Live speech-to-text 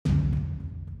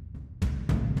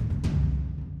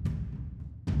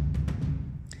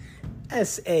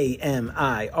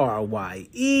Samirye.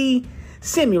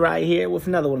 Samurai here with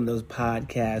another one of those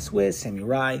podcasts with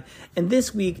Samurai. And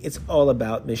this week, it's all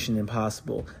about Mission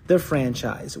Impossible, the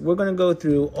franchise. We're going to go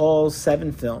through all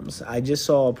 7 films. I just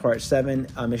saw part 7,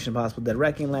 Mission Impossible Dead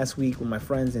Reckoning last week with my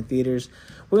friends in theaters.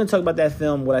 We're going to talk about that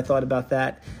film, what I thought about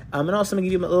that. And also I'm going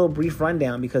to give you a little brief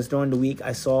rundown because during the week,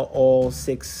 I saw all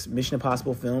 6 Mission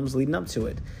Impossible films leading up to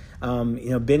it.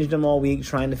 Binged them all week,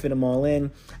 trying to fit them all in.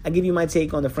 I give you my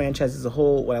take on the franchise as a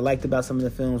whole, what I liked about some of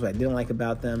the films, what I didn't like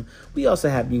about them. We also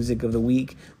have music of the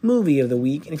week, movie of the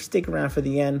week, and if you stick around for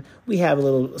the end, we have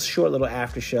a short little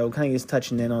after show, kind of just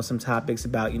touching in on some topics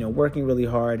about, working really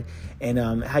hard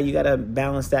and how you got to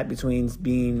balance that between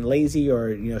being lazy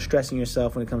or, stressing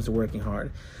yourself when it comes to working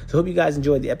hard. So I hope you guys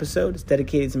enjoyed the episode. It's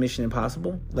dedicated to Mission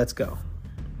Impossible. Let's go.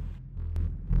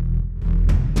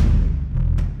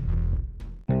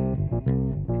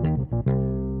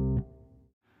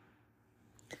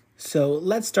 So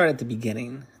let's start at the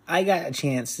beginning. I got a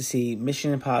chance to see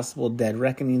Mission Impossible Dead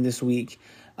Reckoning this week.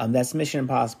 That's Mission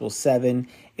Impossible 7.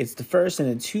 It's the first in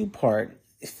a 2-part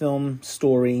film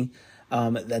story. I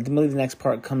believe the next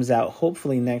part comes out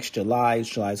hopefully next July. It's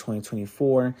July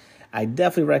 2024. I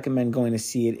definitely recommend going to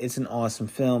see it. It's an awesome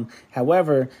film.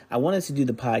 However, I wanted to do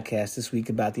the podcast this week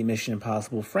about the Mission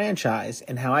Impossible franchise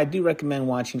and how I do recommend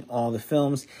watching all the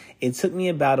films. It took me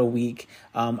about a week.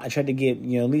 I tried to get,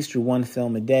 at least through one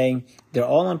film a day. They're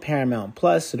all on Paramount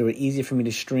Plus, so they were easy for me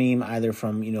to stream either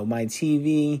from, my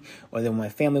TV or then when my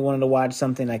family wanted to watch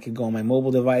something, I could go on my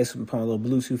mobile device and put my little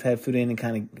Bluetooth headphone in and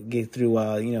kind of get through,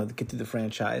 get through the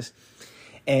franchise.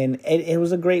 And it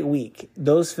was a great week.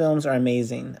 Those films are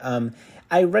amazing.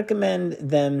 I recommend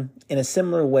them in a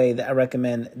similar way that I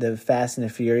recommend the Fast and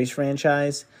the Furious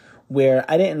franchise, where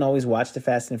I didn't always watch the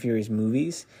Fast and Furious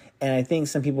movies. And I think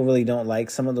some people really don't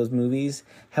like some of those movies.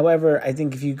 However, I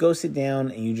think if you go sit down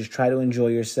and you just try to enjoy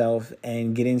yourself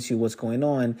and get into what's going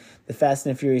on, the Fast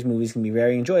and the Furious movies can be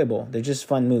very enjoyable. They're just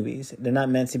fun movies. They're not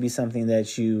meant to be something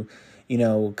that you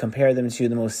compare them to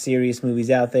the most serious movies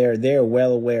out there. They're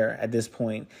well aware at this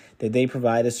point that they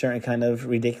provide a certain kind of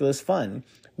ridiculous fun,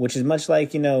 which is much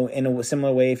like, in a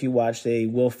similar way if you watched a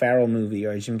Will Ferrell movie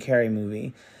or a Jim Carrey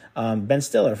movie. Ben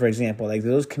Stiller, for example, like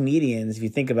those comedians, if you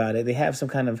think about it, they have some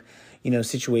kind of,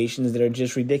 situations that are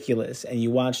just ridiculous. And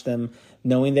you watch them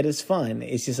knowing that it's fun.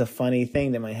 It's just a funny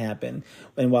thing that might happen.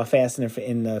 And while Fast and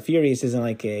Furious isn't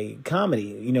like a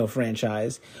comedy,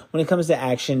 franchise, when it comes to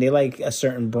action, they like a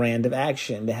certain brand of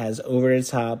action that has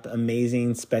over-the-top,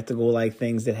 amazing, spectacle-like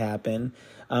things that happen.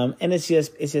 And it's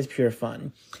just pure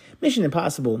fun. Mission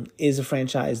Impossible is a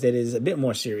franchise that is a bit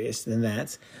more serious than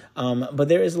that. But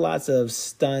there is lots of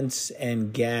stunts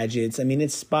and gadgets. I mean,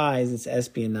 it's spies, it's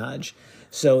espionage.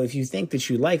 So if you think that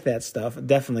you like that stuff,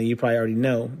 definitely you probably already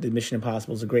know that Mission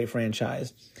Impossible is a great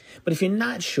franchise. But if you're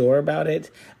not sure about it,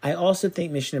 I also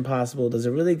think Mission Impossible does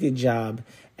a really good job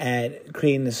at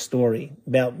creating a story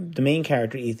about the main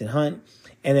character, Ethan Hunt,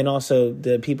 and then also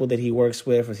the people that he works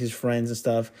with his friends and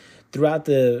stuff throughout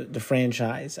the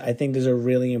franchise. I think there's a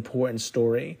really important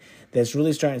story that's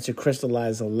really starting to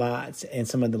crystallize a lot in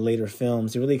some of the later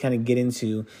films to really kind of get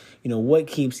into, what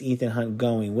keeps Ethan Hunt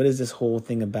going? What is this whole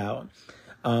thing about?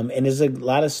 And there's a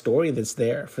lot of story that's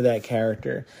there for that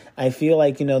character. I feel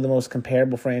like, the most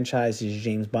comparable franchise is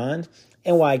James Bond.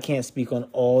 And while I can't speak on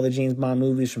all the James Bond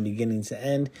movies from beginning to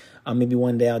end, maybe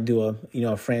one day I'll do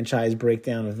a franchise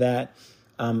breakdown of that.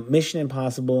 Mission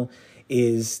Impossible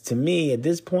is, to me, at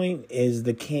this point, is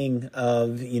the king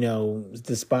of,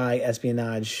 the spy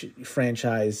espionage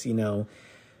franchise,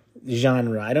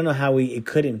 genre. I don't know how it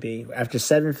couldn't be. After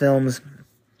 7 films,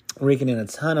 raking in a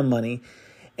ton of money,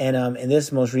 and in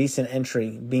this most recent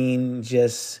entry being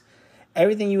just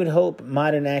everything you would hope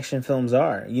modern action films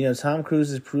are. Tom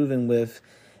Cruise is proven with,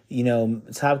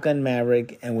 Top Gun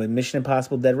Maverick and with Mission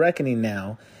Impossible Dead Reckoning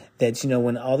now that,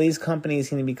 when all these companies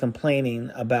can be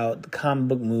complaining about comic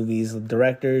book movies,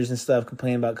 directors and stuff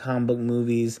complaining about comic book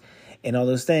movies and all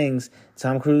those things,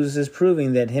 Tom Cruise is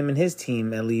proving that him and his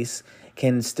team, at least,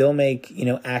 can still make,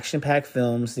 action-packed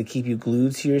films that keep you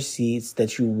glued to your seats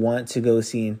that you want to go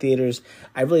see in theaters.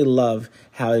 I really love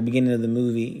how at the beginning of the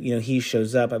movie, he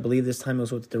shows up. I believe this time it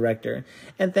was with the director.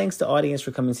 And thanks to audience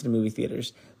for coming to the movie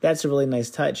theaters. That's a really nice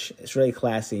touch. It's really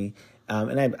classy.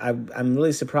 And I'm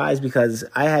really surprised because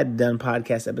I had done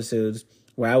podcast episodes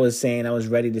where I was saying I was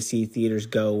ready to see theaters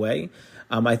go away.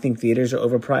 I think theaters are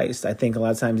overpriced. I think a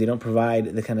lot of times they don't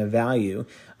provide the kind of value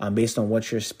based on what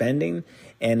you're spending.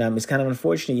 And it's kind of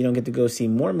unfortunate you don't get to go see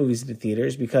more movies at the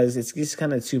theaters because it's just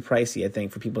kind of too pricey, I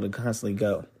think, for people to constantly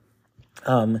go.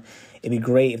 It'd be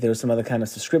great if there was some other kind of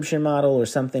subscription model or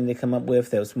something to come up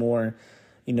with that was more,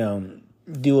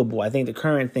 doable. I think the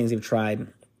current things they've tried,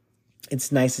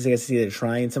 it's nice to see they're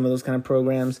trying some of those kind of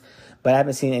programs, but I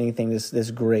haven't seen anything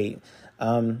this great.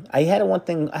 I had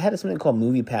something called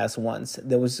Movie Pass once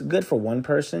that was good for one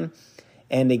person,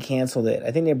 and they canceled it.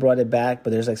 I think they brought it back,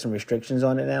 but there's like some restrictions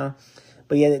on it now.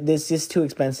 But yeah, it's just too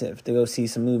expensive to go see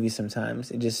some movies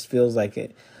sometimes. It just feels like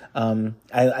it. I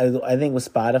think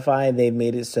with Spotify, they've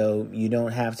made it so you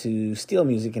don't have to steal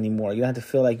music anymore. You don't have to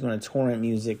feel like you want to torrent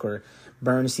music or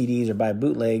burn CDs or buy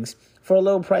bootlegs. For a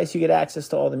low price, you get access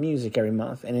to all the music every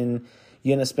month. And then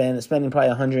you're going to spending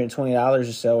probably $120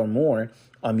 or so or more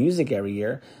on music every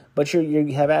year. But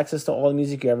you have access to all the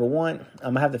music you ever want.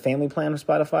 I have the family plan of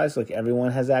Spotify, so like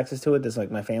everyone has access to it. That's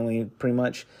like my family pretty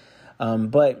much.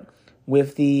 But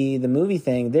with the movie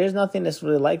thing, there's nothing that's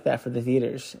really like that for the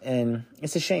theaters, and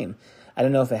it's a shame. I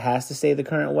don't know if it has to stay the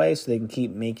current way so they can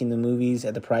keep making the movies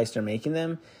at the price they're making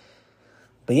them.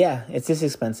 But yeah, it's just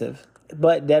expensive.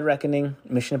 But Dead Reckoning,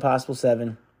 Mission Impossible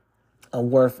 7, are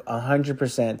worth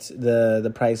 100%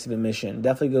 the price of admission.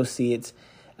 Definitely go see it.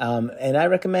 And I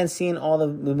recommend seeing all the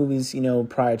movies,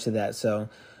 prior to that. So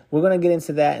we're going to get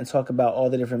into that and talk about all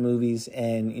the different movies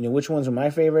and, which ones are my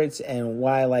favorites and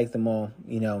why I like them all,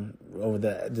 over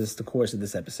the course of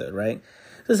this episode, right?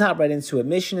 Let's hop right into it.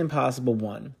 Mission Impossible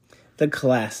 1, the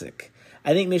classic.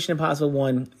 I think Mission Impossible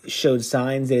 1 showed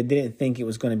signs that it didn't think it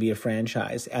was going to be a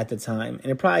franchise at the time.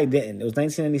 And it probably didn't. It was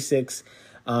 1996.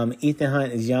 Ethan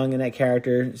Hunt is young in that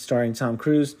character, starring Tom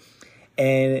Cruise.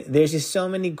 And there's just so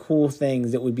many cool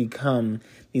things that would become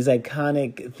these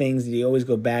iconic things that you always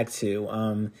go back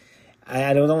to.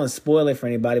 I don't want to spoil it for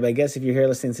anybody, but I guess if you're here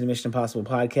listening to the Mission Impossible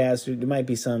podcast, there might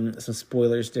be some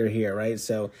spoilers that are here, right?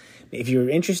 So if you're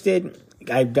interested,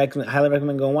 I highly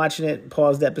recommend going watching it.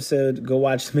 Pause the episode, go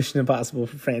watch the Mission Impossible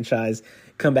franchise,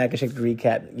 come back and check the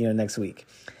recap, next week.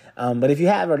 But if you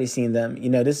have already seen them,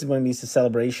 this is going to be a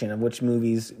celebration of which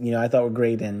movies, I thought were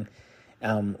great and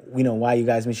why you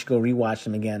guys should go rewatch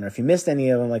them again. Or if you missed any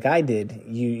of them like I did,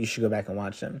 you should go back and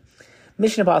watch them.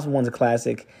 Mission Impossible 1's a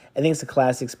classic. I think it's a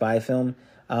classic spy film.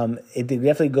 It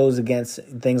definitely goes against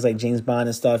things like James Bond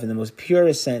and stuff in the most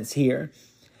purest sense here.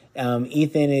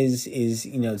 Ethan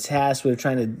is tasked with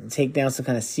trying to take down some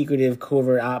kind of secretive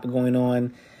covert op going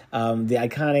on. The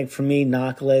iconic, for me,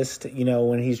 knock list,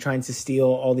 when he's trying to steal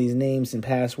all these names and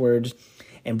passwords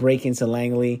and break into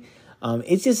Langley.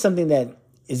 It's just something that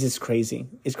is just crazy.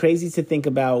 It's crazy to think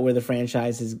about where the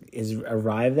franchise is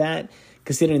arrived at,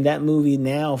 considering that movie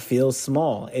now feels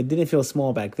small. It didn't feel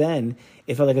small back then.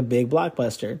 It felt like a big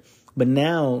blockbuster. But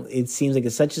now it seems like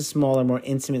it's such a smaller, more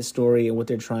intimate story of what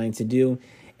they're trying to do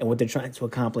and what they're trying to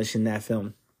accomplish in that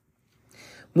film.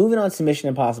 Moving on to Mission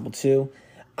Impossible 2.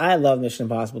 I love Mission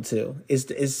Impossible 2.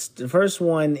 It's the first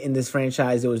one in this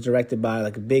franchise that was directed by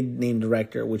like a big name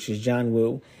director, which is John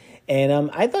Woo.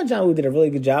 And I thought John Woo did a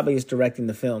really good job of just directing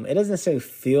the film. It doesn't necessarily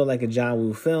feel like a John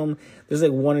Woo film. There's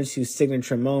like one or two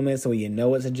signature moments where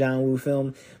it's a John Woo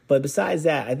film. But besides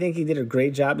that, I think he did a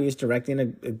great job of just directing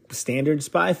a standard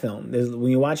spy film.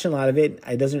 When you're watching a lot of it,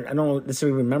 I don't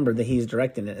necessarily remember that he's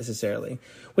directing it necessarily,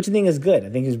 which I think is good. I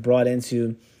think he's brought in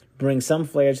to bring some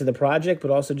flair to the project,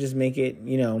 but also just make it,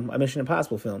 a Mission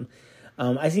Impossible film.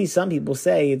 I see some people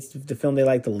say it's the film they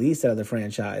like the least out of the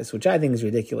franchise, which I think is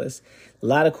ridiculous. A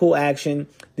lot of cool action.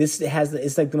 It's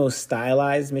like the most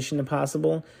stylized Mission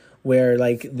Impossible, where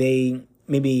like they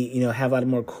maybe, have a lot of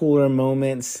more cooler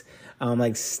moments,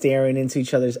 like staring into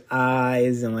each other's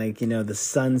eyes and like, the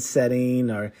sun setting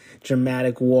or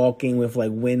dramatic walking with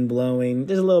like wind blowing.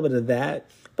 There's a little bit of that,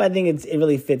 but I think it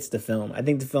really fits the film. I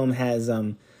think the film has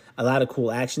a lot of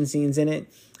cool action scenes in it,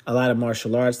 a lot of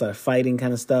martial arts, a lot of fighting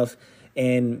kind of stuff.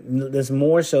 And there's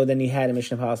more so than you had in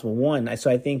Mission Impossible 1.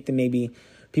 So I think that maybe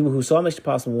people who saw Mission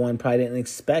Impossible 1 probably didn't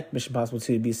expect Mission Impossible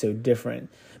 2 to be so different.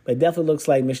 But it definitely looks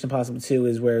like Mission Impossible 2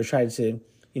 is where it tried to,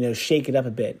 shake it up a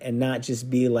bit and not just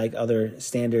be like other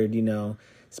standard,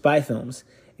 spy films.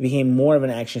 It became more of an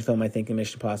action film, I think, in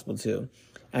Mission Impossible 2.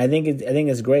 I think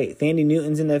it's great. Thandie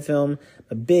Newton's in that film.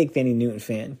 A big Thandie Newton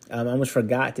fan. I almost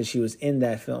forgot that she was in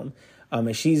that film.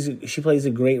 And she plays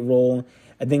a great role.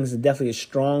 I think it's definitely a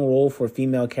strong role for a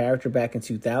female character back in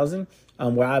 2000,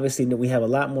 where obviously we have a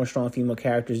lot more strong female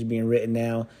characters being written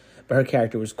now. But her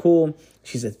character was cool.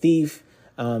 She's a thief.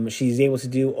 She's able to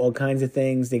do all kinds of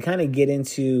things. They kind of get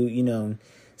into,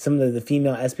 some of the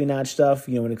female espionage stuff,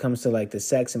 when it comes to like the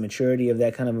sex and maturity of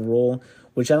that kind of a role,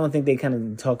 which I don't think they kind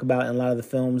of talk about in a lot of the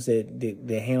films that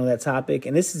they handle that topic.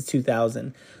 And this is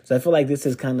 2000. So I feel like this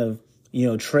is kind of,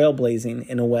 trailblazing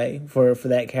in a way for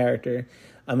that character.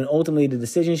 And ultimately, the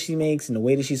decisions she makes and the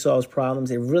way that she solves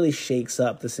problems, it really shakes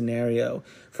up the scenario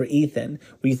for Ethan,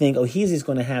 where you think, oh, he's just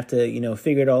going to have to,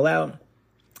 figure it all out.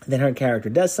 then her character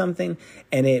does something,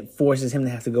 and it forces him to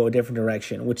have to go a different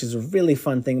direction, which is a really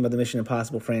fun thing about the Mission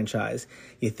Impossible franchise.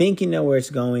 You think you know where it's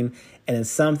going, and then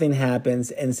something happens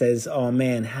and says, oh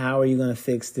man, how are you going to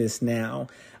fix this now?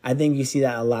 I think you see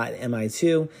that a lot in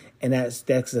MI2, and that's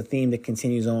a theme that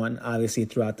continues on, obviously,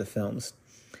 throughout the films.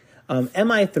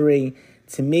 MI3,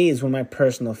 to me, is one of my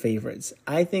personal favorites.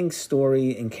 I think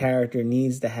story and character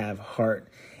needs to have heart.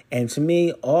 And to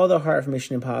me, all the heart for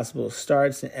Mission Impossible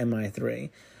starts in MI3.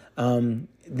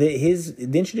 The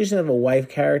introduction of a wife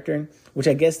character, which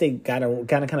I guess they gotta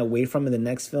kind of away from in the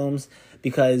next films,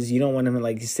 because you don't want him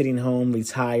like sitting home,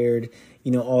 retired,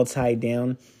 all tied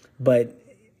down. But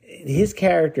his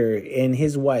character and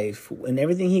his wife and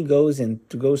everything he goes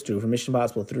through for Mission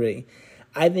Impossible 3,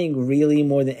 I think really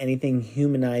more than anything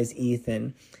humanized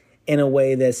Ethan in a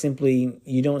way that simply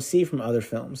you don't see from other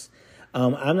films.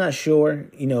 I'm not sure,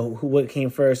 what came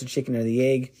first, the chicken or the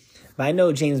egg. But I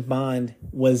know James Bond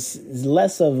was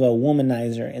less of a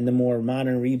womanizer in the more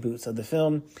modern reboots of the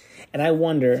film. And I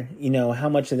wonder, how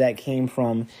much of that came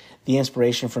from the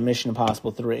inspiration for Mission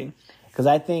Impossible 3. Because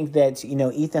I think that,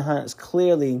 Ethan Hunt is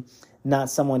clearly not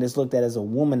someone that's looked at as a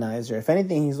womanizer. If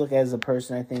anything, he's looked at as a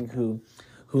person, I think, who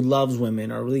loves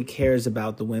women or really cares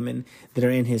about the women that are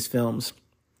in his films.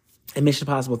 And Mission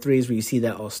Impossible 3 is where you see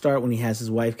that all start when he has his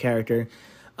wife character.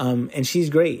 And she's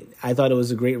great. I thought it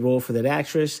was a great role for that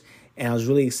actress. And I was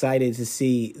really excited to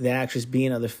see the actress be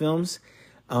in other films.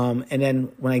 And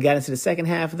then when I got into the second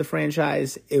half of the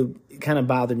franchise, it kind of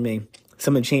bothered me,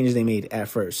 some of the changes they made at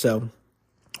first. So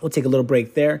we'll take a little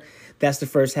break there. That's the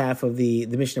first half of the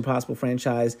Mission Impossible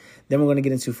franchise. Then we're going to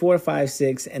get into 4, 5,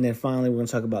 6, and then finally we're going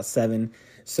to talk about 7.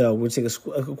 So we'll take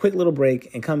a quick little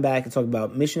break and come back and talk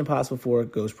about Mission Impossible 4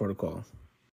 Ghost Protocol.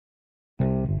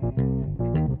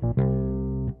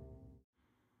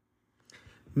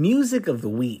 Music of the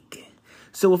week.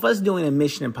 So with us doing a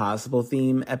Mission Impossible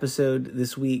theme episode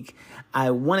this week,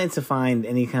 I wanted to find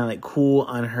any kind of like cool,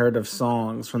 unheard of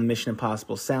songs from the Mission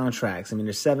Impossible soundtracks. I mean,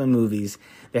 there's 7 movies.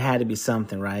 There had to be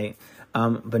something, right?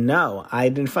 But no, I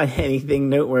didn't find anything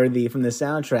noteworthy from the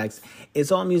soundtracks.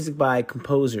 It's all music by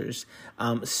composers.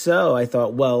 So I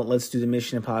thought, well, let's do the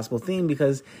Mission Impossible theme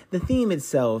because the theme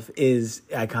itself is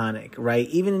iconic, right?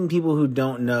 Even people who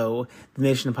don't know the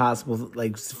Mission Impossible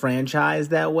like franchise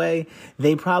that way,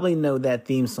 they probably know that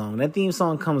theme song. That theme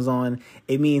song comes on,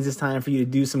 it means it's time for you to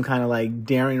do some kind of like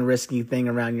daring, risky thing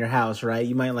around your house, right?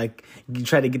 You might like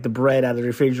try to get the bread out of the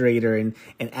refrigerator and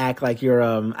act like you're,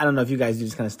 I don't know if you guys do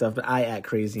this kind of stuff, but I act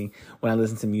crazy when I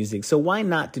listen to music. So why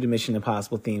not do the Mission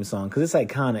Impossible theme song? Because it's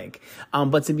iconic.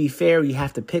 But to be fair, you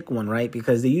have to pick one, right?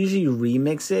 Because they usually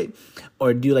remix it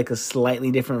or do like a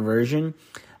slightly different version.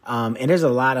 And there's a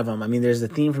lot of them. I mean, there's the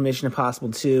theme from Mission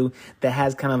Impossible 2 that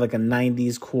has kind of like a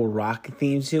 90s cool rock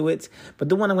theme to it. But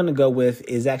the one I'm going to go with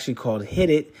is actually called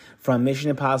Hit It from Mission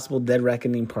Impossible Dead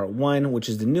Reckoning Part 1, which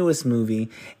is the newest movie.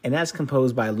 And that's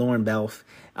composed by Lauren Belf.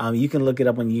 You can look it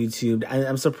up on YouTube.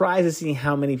 I'm surprised to see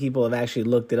how many people have actually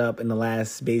looked it up in the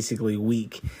last basically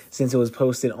week since it was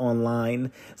posted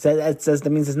online. So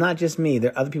that means it's not just me.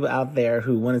 There are other people out there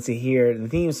who wanted to hear the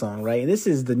theme song, right? And this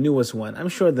is the newest one. I'm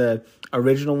sure the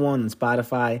original one on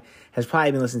Spotify has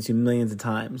probably been listened to millions of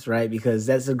times, right? Because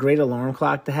that's a great alarm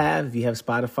clock to have. If you have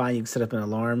Spotify, you can set up an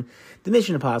alarm. The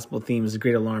Mission Impossible theme is a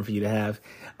great alarm for you to have.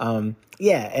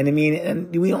 Yeah, and I mean,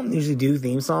 and we don't usually do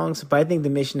theme songs, but I think the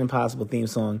Mission Impossible theme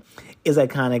song is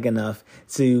iconic enough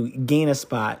to gain a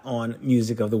spot on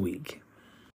Music of the Week.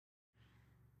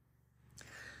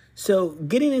 So,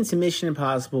 getting into Mission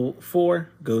Impossible 4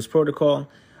 Ghost Protocol,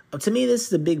 to me, this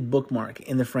is a big bookmark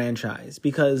in the franchise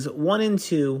because 1 and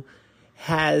 2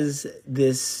 has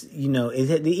this,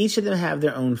 each of them have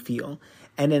their own feel.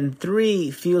 And then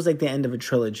 3 feels like the end of a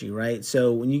trilogy, right?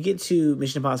 So when you get to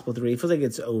Mission Impossible 3, it feels like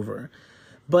it's over.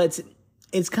 But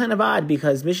it's kind of odd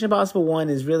because Mission Impossible 1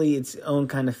 is really its own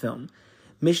kind of film.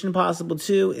 Mission Impossible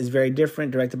 2 is very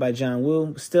different, directed by John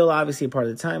Woo, still obviously a part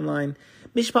of the timeline.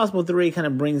 Mission Impossible 3 kind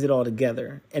of brings it all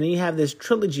together. And then you have this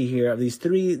trilogy here of these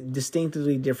 3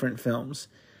 distinctively different films.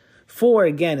 4,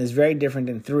 again, is very different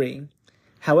than 3.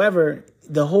 However,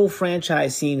 the whole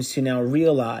franchise seems to now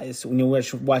realize when you're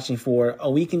watching 4,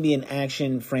 we can be an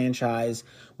action franchise.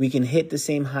 We can hit the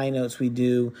same high notes we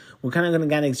do. We're kind of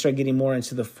going to start getting more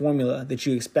into the formula that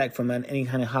you expect from any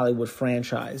kind of Hollywood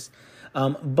franchise.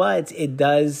 But it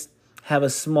does have a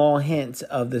small hint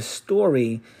of the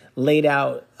story laid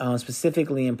out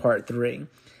specifically in part 3.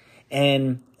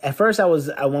 And at first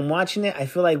when watching it, I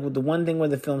feel like the one thing where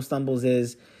the film stumbles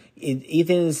is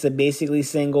Ethan is basically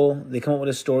single. They come up with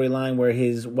a storyline where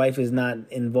his wife is not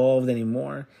involved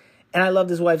anymore. And I loved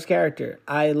his wife's character.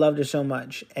 I loved her so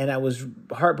much. And I was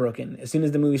heartbroken as soon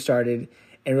as the movie started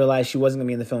and realized she wasn't going to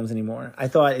be in the films anymore. I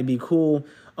thought it'd be cool,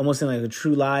 almost in like a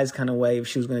True Lies kind of way, if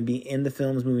she was going to be in the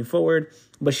films moving forward,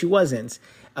 but she wasn't.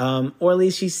 Or at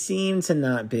least she seemed to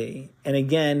not be. And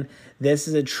again, this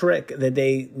is a trick that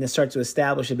they start to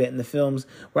establish a bit in the films,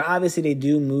 where obviously they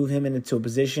do move him into a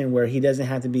position where he doesn't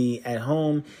have to be at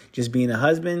home just being a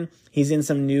husband. He's in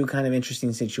some new kind of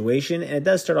interesting situation, and it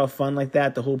does start off fun like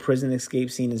that. The whole prison escape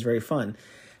scene is very fun.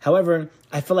 However,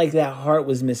 I feel like that heart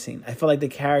was missing. I feel like the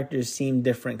characters seem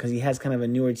different because he has kind of a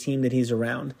newer team that he's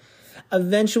around.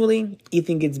 Eventually,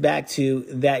 Ethan gets back to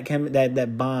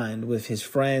that bond with his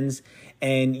friends,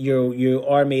 and you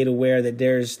are made aware that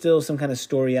there's still some kind of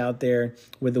story out there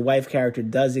where the wife character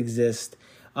does exist,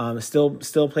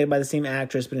 still played by the same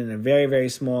actress, but in a very, very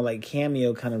small like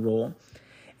cameo kind of role.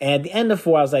 And at the end of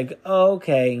 4, I was like, oh,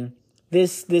 okay,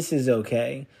 this is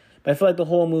okay. But I feel like the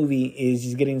whole movie is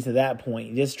just getting to that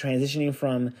point, just transitioning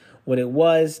from what it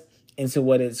was into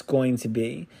what it's going to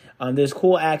be. There's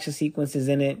cool action sequences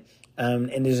in it,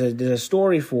 and there's a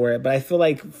story for it. But I feel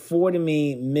like 4 to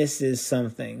me misses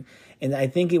something. And I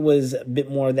think it was a bit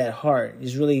more of that heart,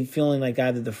 just really feeling like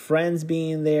either the friends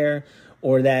being there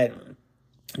or that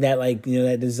like,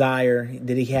 that desire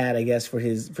that he had, I guess, for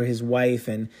his wife,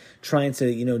 and trying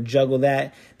to, juggle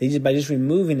that. By just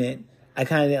removing it, I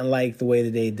kind of didn't like the way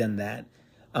that they'd done that.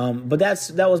 But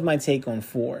that was my take on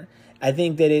 4. I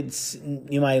think that it's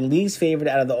my least favorite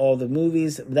out of all the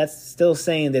movies. But that's still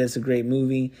saying that it's a great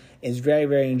movie. It's very,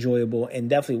 very enjoyable and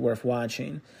definitely worth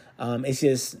watching. It's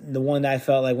just the one that I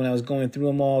felt like when I was going through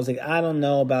them all, I was like, I don't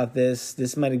know about this.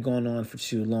 This might have gone on for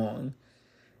too long.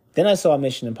 Then I saw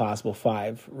Mission Impossible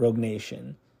 5, Rogue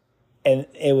Nation, and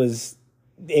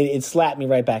it slapped me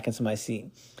right back into my seat.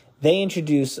 They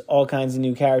introduce all kinds of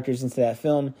new characters into that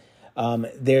film.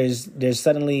 There's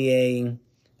suddenly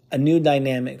a new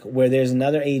dynamic where there's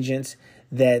another agent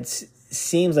that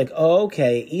seems like, oh,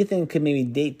 okay, Ethan could maybe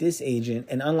date this agent,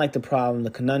 and unlike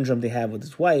the conundrum they have with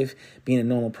his wife being a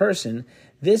normal person,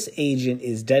 this agent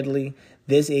is deadly.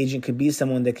 This agent could be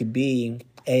someone that could be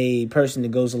a person that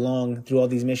goes along through all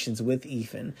these missions with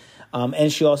Ethan.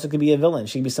 And she also could be a villain.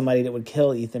 She could be somebody that would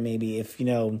kill Ethan maybe if,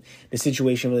 the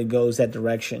situation really goes that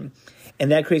direction.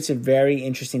 And that creates a very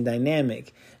interesting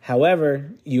dynamic.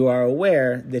 However, you are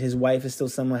aware that his wife is still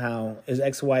somehow, his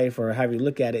ex-wife, or however you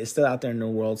look at it, is still out there in the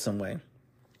world some way,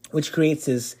 which creates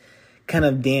this kind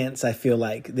of dance, I feel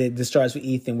like, that starts with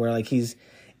Ethan, where like he's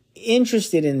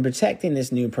interested in protecting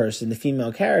this new person, the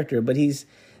female character, but he's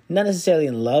not necessarily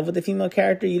in love with the female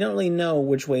character. You don't really know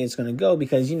which way it's going to go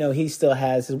because, he still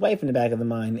has his wife in the back of the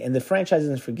mind, and the franchise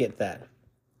doesn't forget that.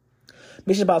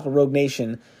 Mission Impossible Rogue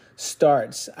Nation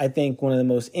starts, I think, one of the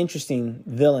most interesting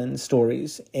villain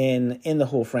stories in the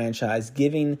whole franchise,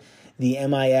 giving the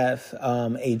MIF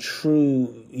a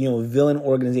true, villain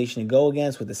organization to go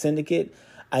against with the Syndicate.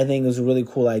 I think it was a really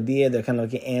cool idea. They're kind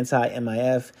of like an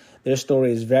anti-MIF. Their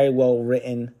story is very well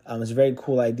written. It's a very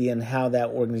cool idea on how that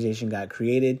organization got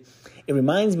created. It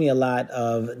reminds me a lot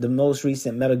of the most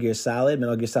recent Metal Gear Solid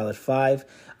 5.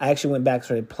 I actually went back and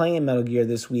started playing Metal Gear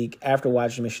this week after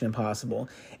watching Mission Impossible.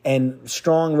 And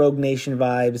strong Rogue Nation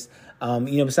vibes.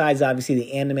 Besides obviously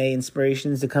the anime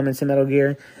inspirations that come into Metal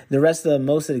Gear, the rest of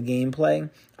most of the gameplay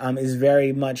is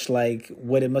very much like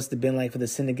what it must have been like for the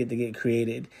Syndicate to get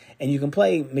created. And you can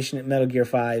play Metal Gear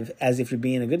 5 as if you're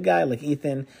being a good guy like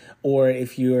Ethan, or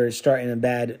if you're starting a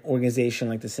bad organization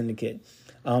like the Syndicate.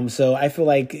 So I feel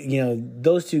like,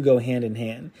 those two go hand in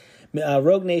hand.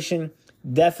 Rogue Nation,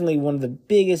 definitely one of the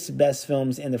biggest, best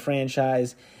films in the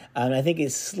franchise. I think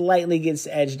it slightly gets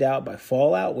edged out by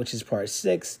Fallout, which is part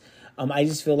 6. I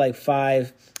just feel like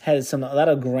 5 had a lot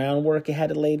of groundwork it had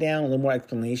to lay down, a little more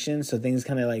explanation, so things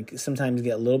kind of like sometimes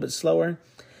get a little bit slower.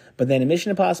 But then in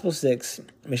Mission Impossible 6,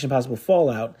 Mission Impossible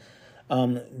Fallout,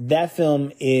 that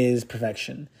film is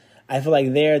perfection. I feel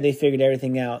like they figured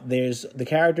everything out. There's the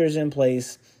characters in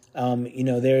place.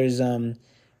 There's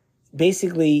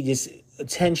basically just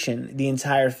tension the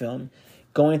entire film.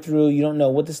 Going through, you don't know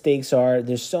what the stakes are.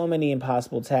 There's so many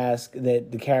impossible tasks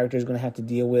that the character is going to have to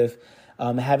deal with.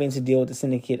 Having to deal with the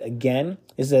Syndicate again.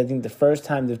 This is, I think, the first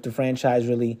time that the franchise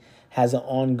really has an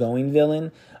ongoing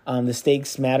villain. The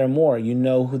stakes matter more. You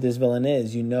know who this villain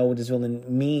is. You know what this villain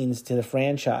means to the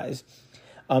franchise.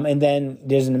 And then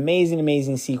there's an amazing,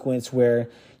 amazing sequence where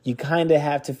you kind of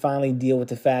have to finally deal with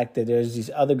the fact that there's these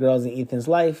other girls in Ethan's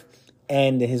life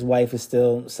and that his wife is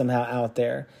still somehow out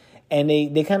there. And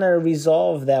they kind of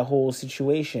resolve that whole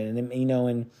situation.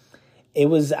 And it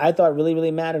was, I thought, really,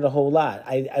 really mattered a whole lot.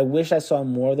 I wish I saw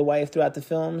more of the wife throughout the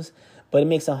films, but it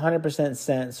makes 100%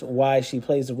 sense why she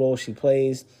plays the role she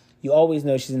plays. You always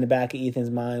know she's in the back of Ethan's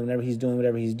mind whenever he's doing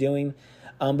whatever he's doing.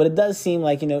 But it does seem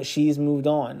like, she's moved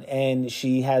on and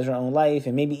she has her own life,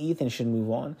 and maybe Ethan should move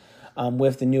on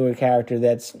with the newer character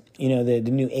that's, the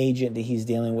new agent that he's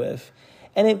dealing with.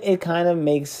 And it kind of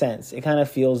makes sense. It kind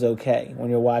of feels okay when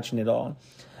you're watching it all.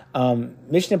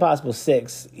 Mission Impossible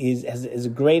 6 is a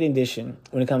great addition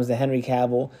when it comes to Henry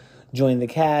Cavill joining the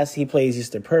cast. He plays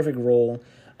just a perfect role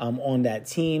on that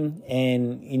team.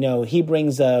 And, he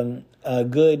brings a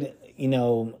good,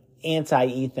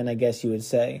 anti-Ethan, I guess you would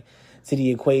say, to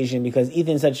the equation, because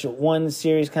Ethan's such one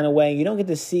serious kind of way. You don't get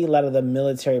to see a lot of the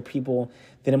military people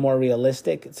that are more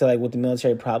realistic to like what the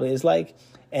military probably is like.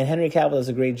 And Henry Cavill does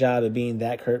a great job of being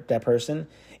that person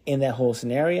in that whole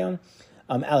scenario.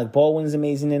 Alec Baldwin's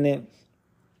amazing in it.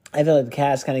 I feel like the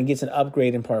cast kind of gets an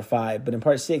upgrade in part 5, but in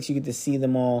part 6, you get to see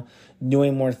them all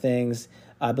doing more things.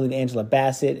 I believe Angela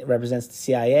Bassett represents the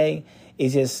CIA.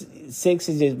 It's just 6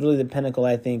 is just really the pinnacle,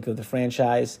 I think, of the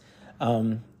franchise,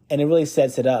 and it really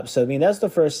sets it up. So, that's the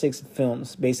first 6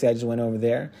 films. Basically, I just went over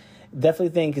there. Definitely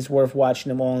think it's worth watching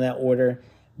them all in that order.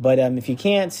 But if you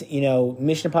can't,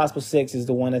 Mission Impossible 6 is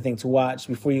the one I think to watch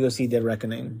before you go see Dead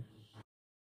Reckoning.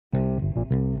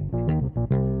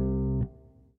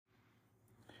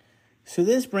 So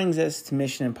this brings us to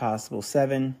Mission Impossible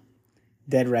 7,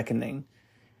 Dead Reckoning.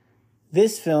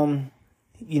 This film,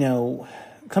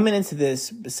 coming into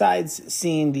this, besides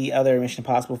seeing the other Mission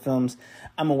Impossible films,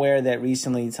 I'm aware that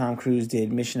recently Tom Cruise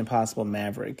did Mission Impossible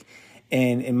Maverick.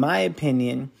 And in my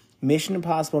opinion, Mission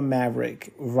Impossible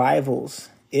Maverick rivals,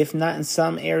 if not in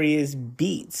some areas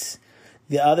beats,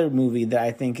 the other movie that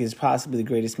I think is possibly the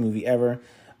greatest movie ever,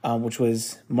 which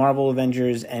was Marvel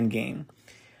Avengers Endgame.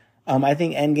 I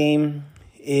think Endgame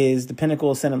is the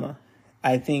pinnacle of cinema.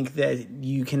 I think that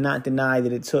you cannot deny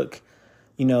that it took,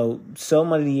 so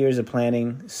many years of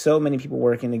planning, so many people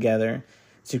working together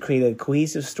to create a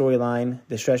cohesive storyline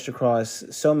that stretched across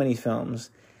so many films.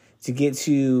 To get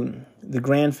to the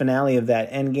grand finale of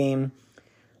that Endgame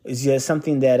is just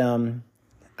something that I'm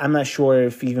not sure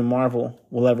if even Marvel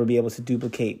will ever be able to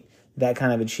duplicate that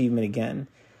kind of achievement again.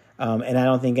 And I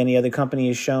don't think any other company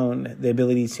has shown the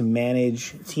ability to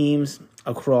manage teams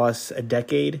across a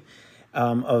decade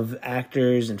of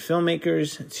actors and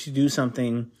filmmakers to do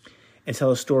something and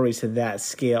tell a story to that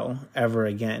scale ever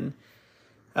again.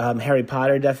 Harry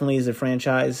Potter definitely is a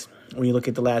franchise. When you look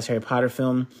at the last Harry Potter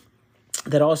film,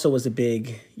 that also was a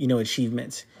big,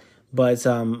 achievement. But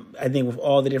I think with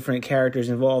all the different characters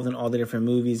involved and all the different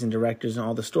movies and directors and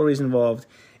all the stories involved,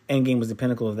 Endgame was the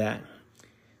pinnacle of that.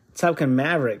 Top Gun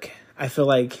Maverick, I feel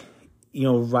like,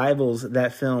 rivals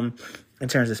that film in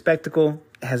terms of spectacle.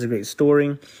 It has a great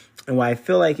story. And why I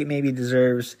feel like it maybe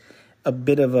deserves a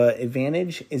bit of an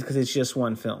advantage is because it's just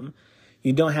one film.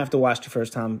 You don't have to watch the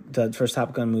first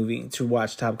Top Gun movie to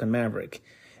watch Top Gun Maverick.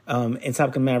 And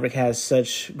Top Gun Maverick has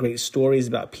such great stories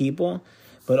about people,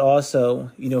 but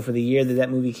also, for the year that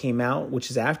movie came out,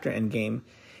 which is after Endgame,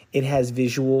 it has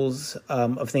visuals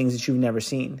of things that you've never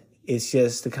seen. It's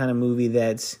just the kind of movie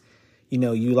that's,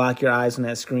 you lock your eyes on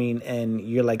that screen and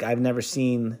you're like, I've never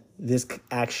seen this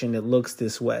action that looks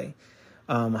this way.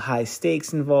 High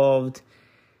stakes involved.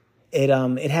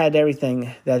 It had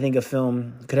everything that I think a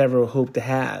film could ever hope to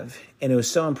have. And it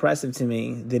was so impressive to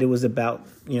me that it was about,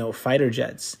 fighter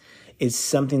jets. It's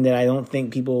something that I don't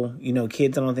think people,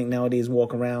 kids, I don't think nowadays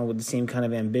walk around with the same kind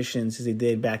of ambitions as they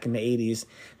did back in the 80s,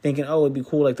 thinking, oh, it'd be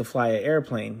cool like to fly an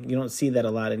airplane. You don't see that a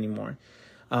lot anymore.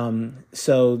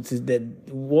 So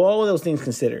all of those things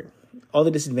considered, all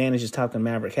the disadvantages Top Gun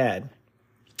Maverick had,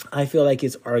 I feel like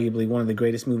it's arguably one of the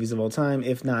greatest movies of all time,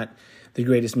 if not the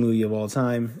greatest movie of all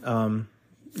time. And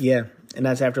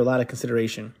that's after a lot of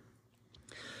consideration.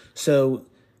 So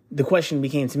the question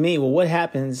became to me, well, what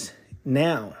happens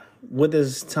now? What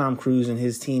does Tom Cruise and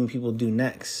his team people do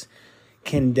next?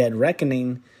 Can Dead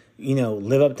Reckoning,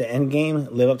 live up to Endgame,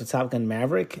 live up to Top Gun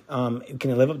Maverick? Can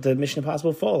it live up to Mission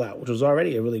Impossible Fallout, which was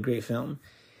already a really great film?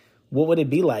 What would it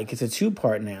be like? It's a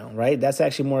 2-part now, right? That's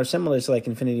actually more similar to like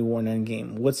Infinity War and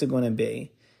Endgame. What's it going to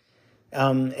be?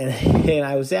 And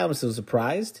I would say I was so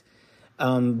surprised.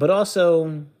 But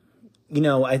also,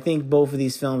 I think both of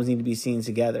these films need to be seen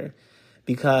together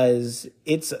because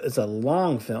it's a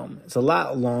long film. It's a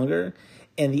lot longer,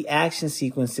 and the action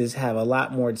sequences have a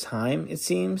lot more time, it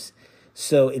seems.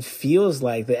 So it feels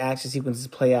like the action sequences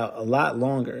play out a lot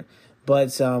longer.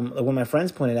 But like when my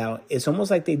friends pointed out, it's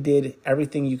almost like they did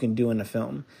everything you can do in a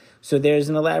film. So there's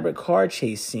an elaborate car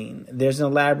chase scene. There's an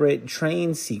elaborate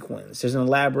train sequence. There's an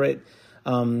elaborate...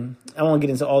 I won't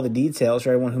get into all the details for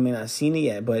everyone who may not have seen it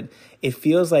yet, but it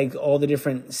feels like all the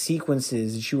different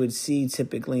sequences that you would see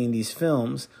typically in these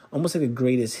films, almost like the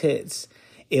greatest hits.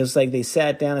 It was like they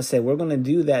sat down and said, we're going to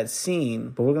do that scene,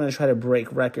 but we're going to try to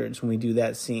break records when we do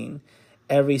that scene.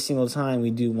 Every single time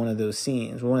we do one of those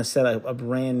scenes, we want to set a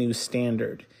brand new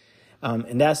standard.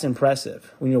 And that's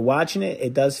impressive. When you're watching it,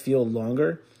 it does feel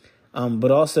longer.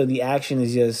 But also the action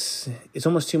is it's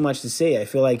almost too much to say. I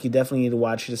feel like you definitely need to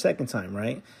watch it a second time,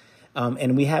 right?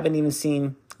 And we haven't even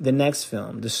seen the next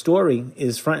film. The story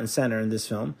is front and center in this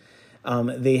film.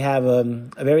 They have a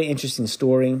very interesting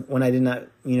story, one I did not,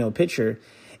 picture.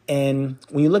 And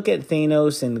when you look at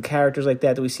Thanos and the characters like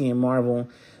that we see in Marvel,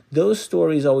 those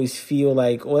stories always feel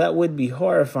like, well, that would be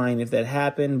horrifying if that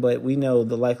happened, but we know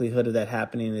the likelihood of that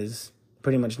happening is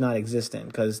pretty much not existent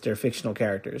because they're fictional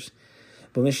characters.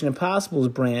 But Mission Impossible's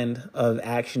brand of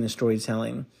action and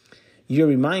storytelling, you're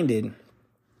reminded,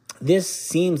 this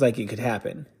seems like it could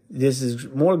happen. This is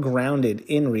more grounded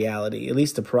in reality, at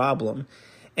least the problem.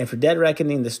 And for Dead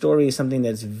Reckoning, the story is something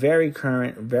that's very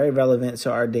current, very relevant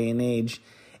to our day and age.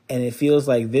 And it feels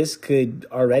like this could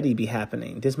already be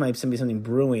happening. This might be something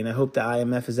brewing. I hope the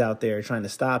IMF is out there trying to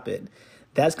stop it.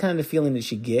 That's kind of the feeling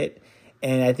that you get.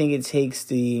 And I think it takes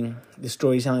the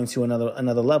storytelling to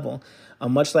another level.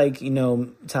 Much like,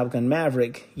 Top Gun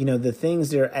Maverick, the things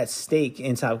that are at stake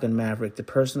in Top Gun Maverick, the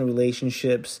personal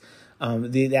relationships,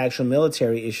 the actual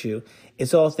military issue,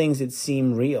 it's all things that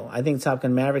seem real. I think Top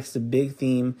Gun Maverick's the big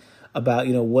theme about,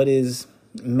 what is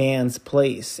man's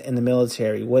place in the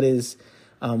military? What is,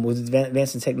 with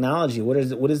advancing technology, what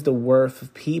is the worth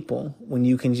of people when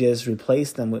you can just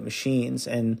replace them with machines?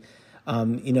 And,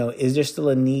 is there still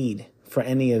a need for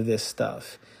any of this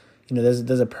stuff?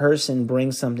 Does a person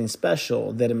bring something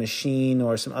special that a machine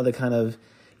or some other kind of,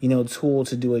 tool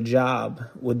to do a job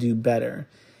would do better?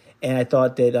 And I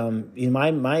thought that, in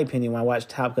my opinion, when I watched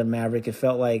Top Gun Maverick, it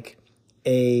felt like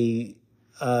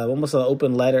almost an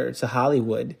open letter to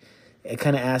Hollywood,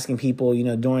 kind of asking people,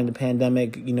 during the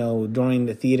pandemic, during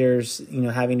the theaters,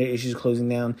 having their issues closing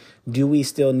down, do we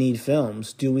still need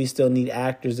films? Do we still need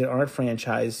actors that aren't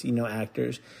franchise,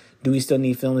 actors? Do we still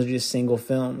need films that are just single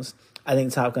films? I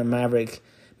think Top Gun Maverick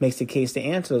makes the case to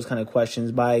answer those kind of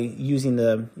questions by using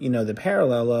the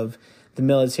parallel of the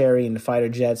military and the fighter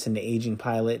jets and the aging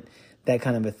pilot, that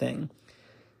kind of a thing.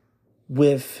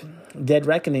 With Dead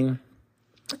Reckoning,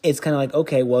 it's kind of like,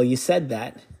 okay, well, you said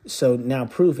that, so now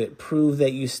prove it. Prove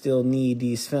that you still need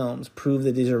these films. Prove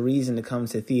that there's a reason to come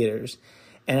to theaters.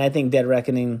 And I think Dead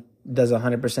Reckoning does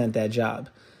 100% that job.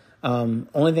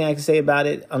 Only thing I can say about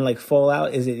it, unlike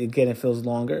Fallout, is it feels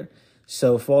longer.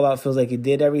 So Fallout feels like it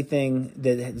did everything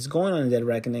that is going on in Dead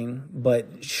Reckoning,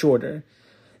 but shorter.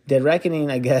 Dead Reckoning,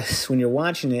 I guess, when you're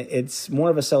watching it, it's more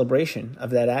of a celebration of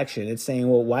that action. It's saying,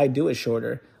 well, why do it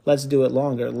shorter? Let's do it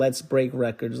longer. Let's break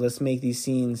records. Let's make these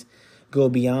scenes go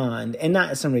beyond, and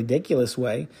not in some ridiculous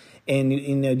way. And,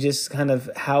 just kind of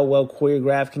how well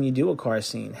choreographed can you do a car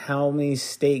scene? How many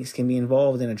stakes can be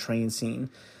involved in a train scene?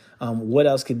 What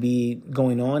else could be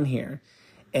going on here?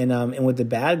 And with the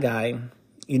bad guy,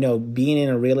 being in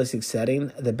a realistic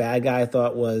setting, the bad guy I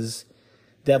thought was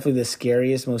definitely the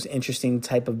scariest, most interesting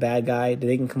type of bad guy that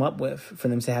they can come up with for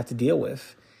them to have to deal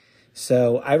with.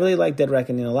 So I really like Dead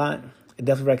Reckoning a lot. I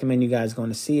definitely recommend you guys going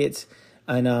to see it.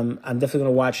 And I'm definitely going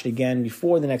to watch it again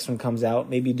before the next one comes out.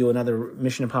 Maybe do another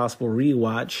Mission Impossible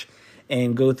rewatch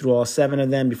and go through all 7 of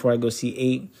them before I go see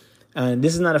 8.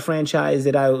 This is not a franchise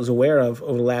that I was aware of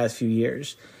over the last few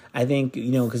years. I think,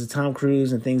 because of Tom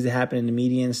Cruise and things that happen in the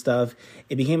media and stuff,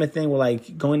 it became a thing where,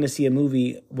 like, going to see a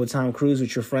movie with Tom Cruise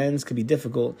with your friends could be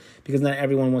difficult because not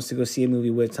everyone wants to go see a movie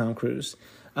with Tom Cruise.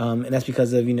 And that's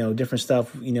because of, different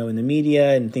stuff, in the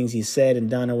media and things he's said and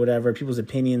done or whatever, people's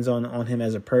opinions on him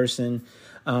as a person.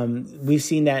 We've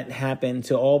seen that happen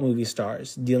to all movie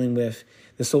stars dealing with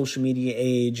the social media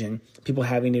age and people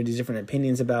having these different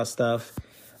opinions about stuff.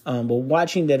 But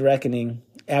watching Dead Reckoning,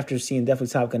 after seeing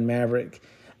definitely Top Gun Maverick,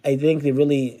 I think it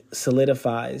really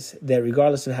solidifies that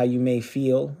regardless of how you may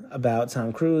feel about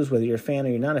Tom Cruise, whether you're a fan or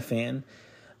you're not a fan,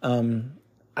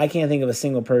 I can't think of a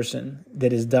single person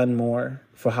that has done more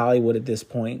for Hollywood at this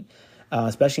point,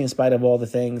 especially in spite of all the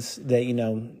things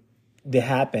that, that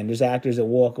happen. There's actors that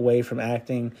walk away from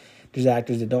acting. There's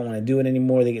actors that don't want to do it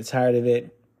anymore. They get tired of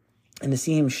it. And to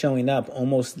see him showing up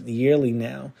almost yearly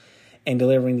now and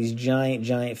delivering these giant,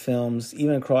 giant films,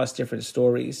 even across different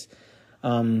stories.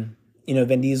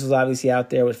 Vin Diesel's obviously out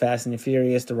there with Fast and the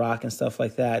Furious, The Rock and stuff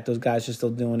like that. Those guys are still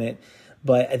doing it.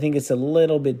 But I think it's a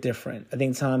little bit different. I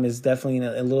think Tom is definitely in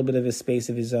a little bit of a space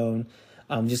of his own,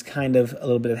 just kind of a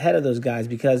little bit ahead of those guys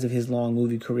because of his long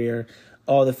movie career,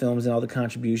 all the films and all the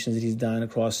contributions that he's done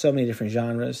across so many different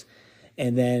genres.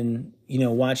 And then,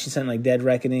 watching something like Dead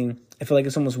Reckoning, I feel like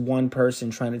it's almost one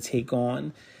person trying to take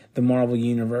on the Marvel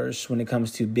Universe when it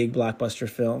comes to big blockbuster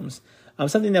films.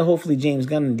 Something that hopefully James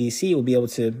Gunn and DC will be able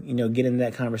to, get into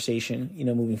that conversation,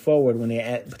 moving forward when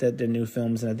they put out their new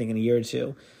films, and I think in a year or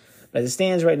two. But as it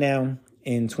stands right now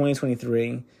in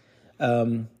 2023,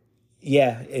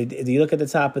 if you look at the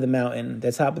top of the mountain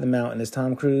is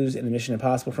Tom Cruise and the Mission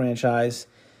Impossible franchise.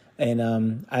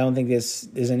 And I don't think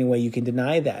there's any way you can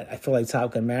deny that. I feel like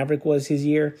Top Gun Maverick was his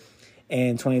year.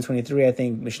 And 2023, I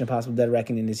think Mission Impossible Dead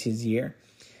Reckoning is his year.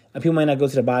 People might not go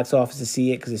to the box office to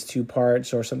see it because it's 2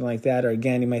 parts or something like that. Or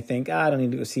again, you might think, I don't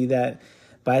need to go see that.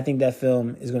 But I think that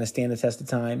film is going to stand the test of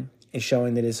time. It's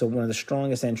showing that it's one of the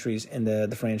strongest entries in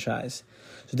the franchise.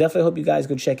 So definitely hope you guys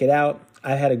go check it out.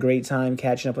 I had a great time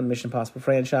catching up on the Mission Impossible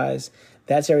franchise.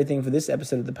 That's everything for this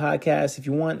episode of the podcast. If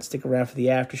you want, stick around for the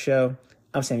after show.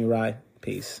 I'm Sammy Rye.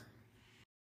 Peace.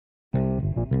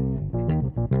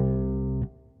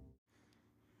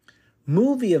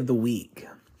 Movie of the week.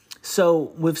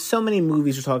 So with so many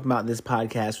movies we're talking about in this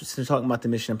podcast, we're talking about the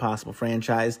Mission Impossible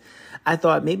franchise, I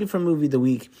thought maybe for movie of the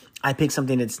week, I pick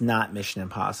something that's not Mission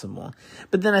Impossible.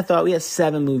 But then I thought we have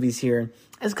 7 movies here.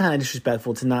 It's kind of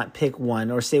disrespectful to not pick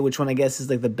one or say which one I guess is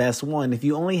like the best one. If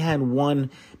you only had one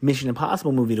Mission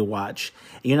Impossible movie to watch,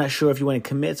 and you're not sure if you want to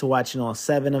commit to watching all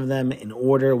 7 of them in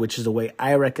order, which is the way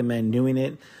I recommend doing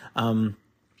it,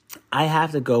 I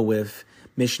have to go with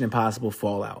Mission Impossible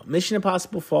Fallout. Mission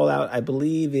Impossible Fallout, I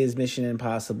believe, is Mission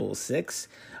Impossible 6.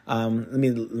 Let me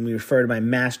refer to my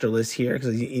master list here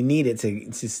because you need it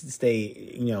to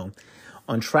stay,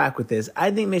 on track with this. I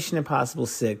think Mission Impossible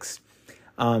 6,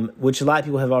 which a lot of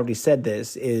people have already said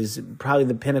this, is probably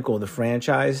the pinnacle of the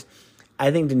franchise.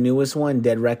 I think the newest one,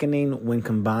 Dead Reckoning, when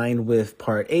combined with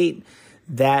Part 8,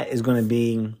 that is going to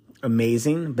be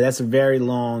amazing. But that's a very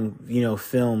long,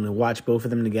 film to watch both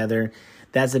of them together.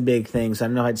 That's a big thing. So I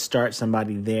don't know how to start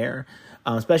somebody there,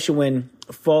 especially when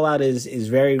Fallout is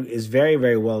very,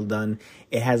 very well done.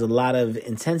 It has a lot of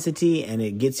intensity and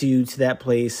it gets you to that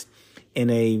place in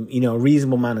a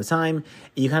reasonable amount of time.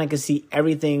 You kind of can see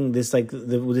everything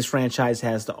this franchise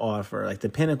has to offer, like the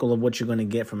pinnacle of what you're going to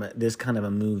get from this kind of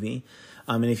a movie.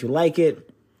 And if you like it,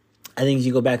 I think if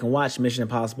you go back and watch Mission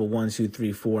Impossible 1, 2,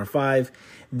 3, 4, and 5,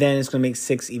 then it's going to make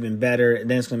 6 even better.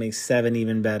 Then it's going to make 7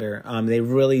 even better. They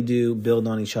really do build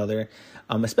on each other,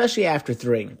 especially after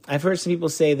 3. I've heard some people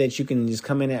say that you can just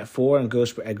come in at 4 and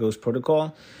Ghost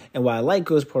Protocol. And while I like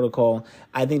Ghost Protocol,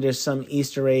 I think there's some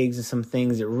Easter eggs and some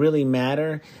things that really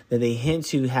matter that they hint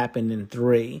to happened in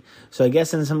 3. So I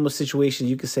guess in some of those situations,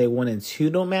 you could say 1 and 2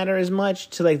 don't matter as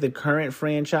much to like the current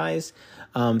franchise.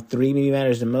 3 maybe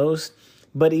matters the most.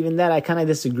 But even that, I kind of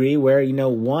disagree where,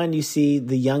 1, you see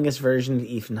the youngest version of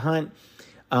Ethan Hunt.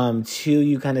 2,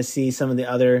 you kind of see some of the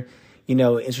other,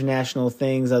 international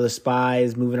things, other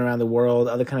spies moving around the world,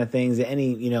 other kind of things that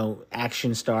any,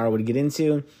 action star would get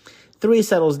into. 3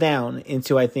 settles down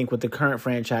into, I think, what the current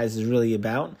franchise is really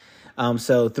about.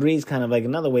 So 3 is kind of like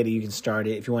another way that you can start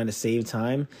it if you want to save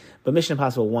time. But Mission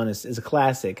Impossible 1 is a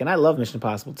classic. And I love Mission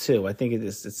Impossible 2. I think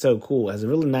it's so cool. It has a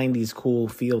really 90s cool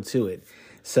feel to it.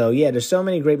 So, yeah, there's so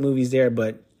many great movies there,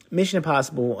 but Mission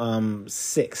Impossible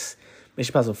 6, Mission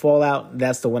Impossible Fallout,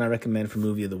 that's the one I recommend for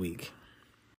movie of the week.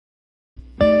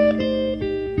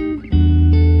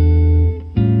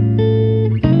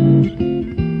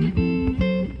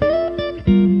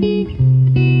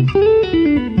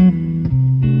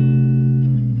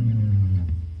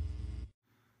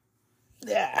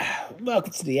 Yeah,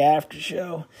 welcome to the after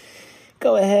show.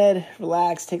 Go ahead,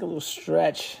 relax, take a little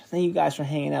stretch. Thank you guys for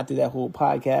hanging out through that whole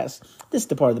podcast. This is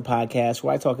the part of the podcast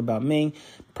where I talk about me,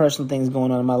 personal things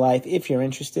going on in my life, if you're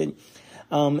interested.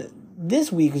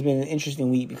 This week has been an interesting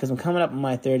week because I'm coming up on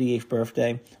my 38th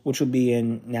birthday, which will be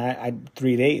in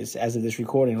 3 days as of this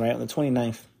recording, right? On the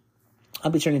 29th,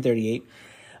 I'll be turning 38,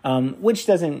 which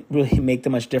doesn't really make that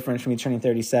much difference from me turning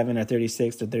 37 or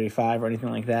 36 or 35 or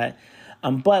anything like that.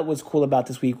 But what's cool about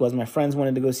this week was my friends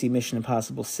wanted to go see Mission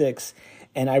Impossible 6,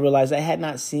 and I realized I had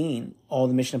not seen all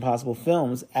the Mission Impossible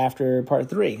films after Part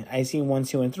 3. I had seen 1,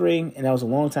 2, and 3, and that was a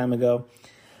long time ago.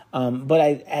 But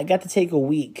I got to take a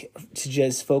week to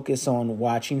just focus on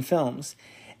watching films.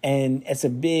 And it's a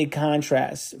big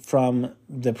contrast from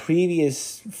the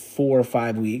previous 4 or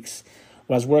 5 weeks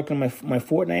where I was working on my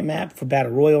Fortnite map for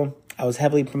Battle Royale. I was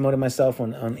heavily promoting myself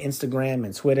on Instagram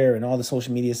and Twitter and all the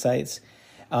social media sites.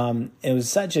 It was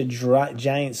such a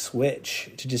giant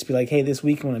switch to just be like, hey, this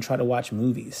week I'm going to try to watch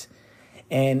movies.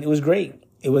 And it was great.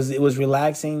 It was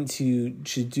relaxing to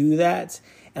do that.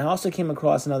 And I also came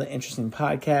across another interesting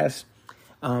podcast.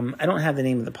 I don't have the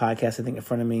name of the podcast, I think, in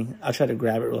front of me. I'll try to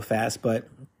grab it real fast. But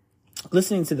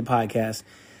listening to the podcast,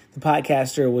 the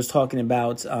podcaster was talking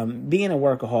about being a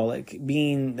workaholic,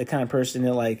 being the kind of person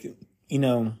that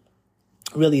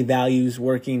really values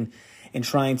working and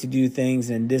trying to do things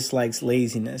and dislikes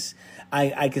laziness.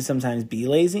 I could sometimes be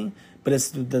lazy, but it's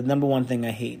the number one thing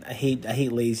I hate. I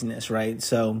hate laziness, right?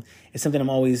 So it's something I'm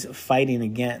always fighting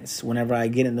against whenever I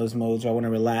get in those modes or I want to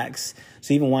relax.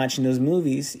 So even watching those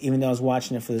movies, even though I was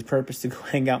watching it for this purpose to go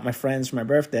hang out with my friends for my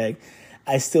birthday,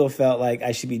 I still felt like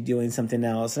I should be doing something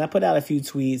else. And I put out a few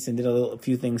tweets and did a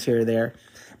few things here or there.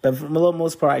 But for the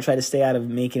most part, I try to stay out of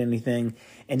making anything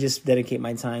and just dedicate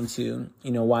my time to,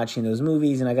 watching those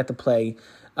movies. And I got to play,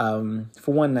 for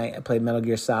one night, I played Metal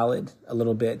Gear Solid a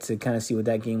little bit to kind of see what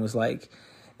that game was like.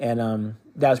 And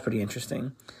that was pretty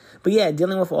interesting. But yeah,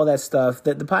 dealing with all that stuff,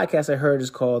 the podcast I heard is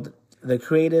called The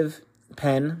Creative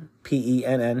Penn,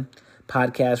 Penn,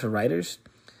 Podcast for Writers.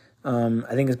 I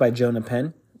think it's by Jonah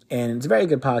Penn. And it's a very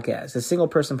good podcast. It's a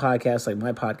single-person podcast like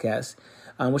my podcast,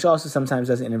 which also sometimes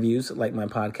does interviews like my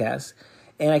podcast.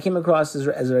 And I came across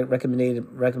as a recommended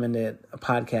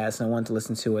podcast, and I wanted to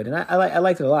listen to it. And I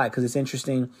liked it a lot because it's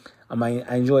interesting. I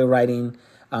enjoy writing.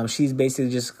 She's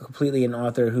basically just completely an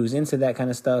author who's into that kind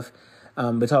of stuff,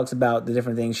 but talks about the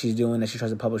different things she's doing as she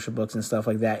tries to publish her books and stuff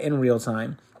like that in real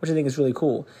time, which I think is really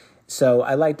cool. So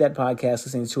I like that podcast,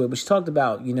 listening to it. But she talked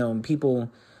about,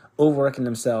 people overworking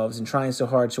themselves and trying so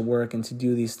hard to work and to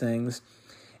do these things.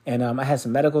 And I had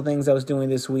some medical things I was doing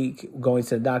this week, going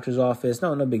to the doctor's office.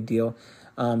 No big deal.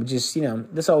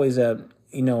 That's always a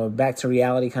back to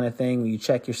reality kind of thing. Where you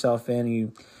check yourself in, and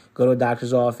you go to a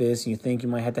doctor's office, and you think you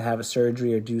might have to have a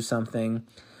surgery or do something.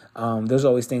 There's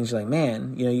always things you're like,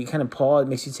 man, you kind of pause, it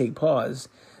makes you take pause.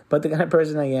 But the kind of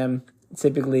person I am,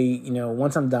 typically,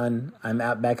 once I'm done, I'm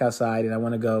back outside and I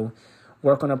want to go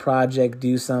work on a project,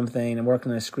 do something. I'm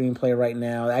working on a screenplay right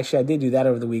now. Actually, I did do that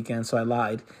over the weekend, so I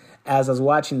lied. As I was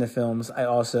watching the films, I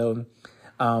also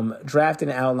drafted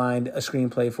and outlined a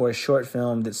screenplay for a short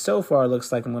film that so far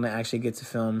looks like I'm going to actually get to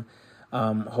film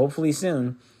hopefully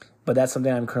soon. But that's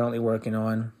something I'm currently working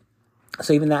on.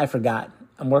 So even that I forgot.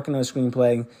 I'm working on a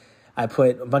screenplay. I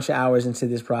put a bunch of hours into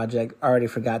this project. I already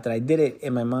forgot that I did it.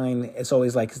 In my mind, it's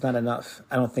always like it's not enough.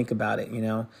 I don't think about it,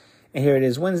 And here it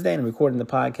is Wednesday, and I'm recording the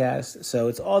podcast. So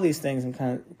it's all these things I'm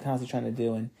kind of constantly trying to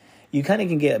do. And you kind of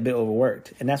can get a bit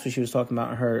overworked. And that's what she was talking about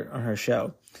on her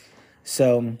show.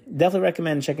 So definitely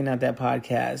recommend checking out that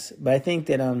podcast. But I think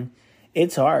that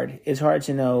it's hard. It's hard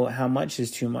to know how much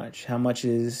is too much. How much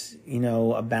is,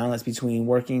 a balance between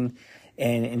working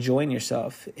and enjoying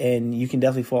yourself. And you can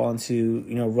definitely fall into,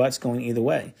 ruts going either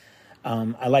way.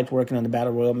 I liked working on the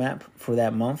Battle Royale map for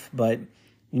that month, but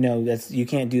you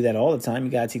can't do that all the time.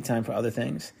 You got to take time for other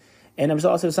things. And it was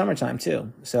also summertime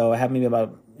too. So I have maybe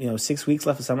about, 6 weeks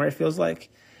left of summer, it feels like.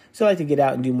 So I like to get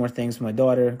out and do more things with my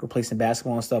daughter, go play some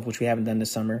basketball and stuff, which we haven't done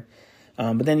this summer.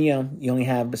 But then, you only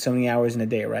have so many hours in a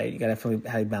day, right? You got to feel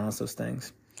how you balance those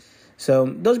things. So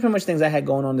those are pretty much things I had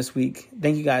going on this week.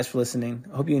 Thank you guys for listening.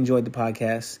 I hope you enjoyed the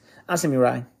podcast. I'm Simi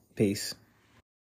Rai. Peace.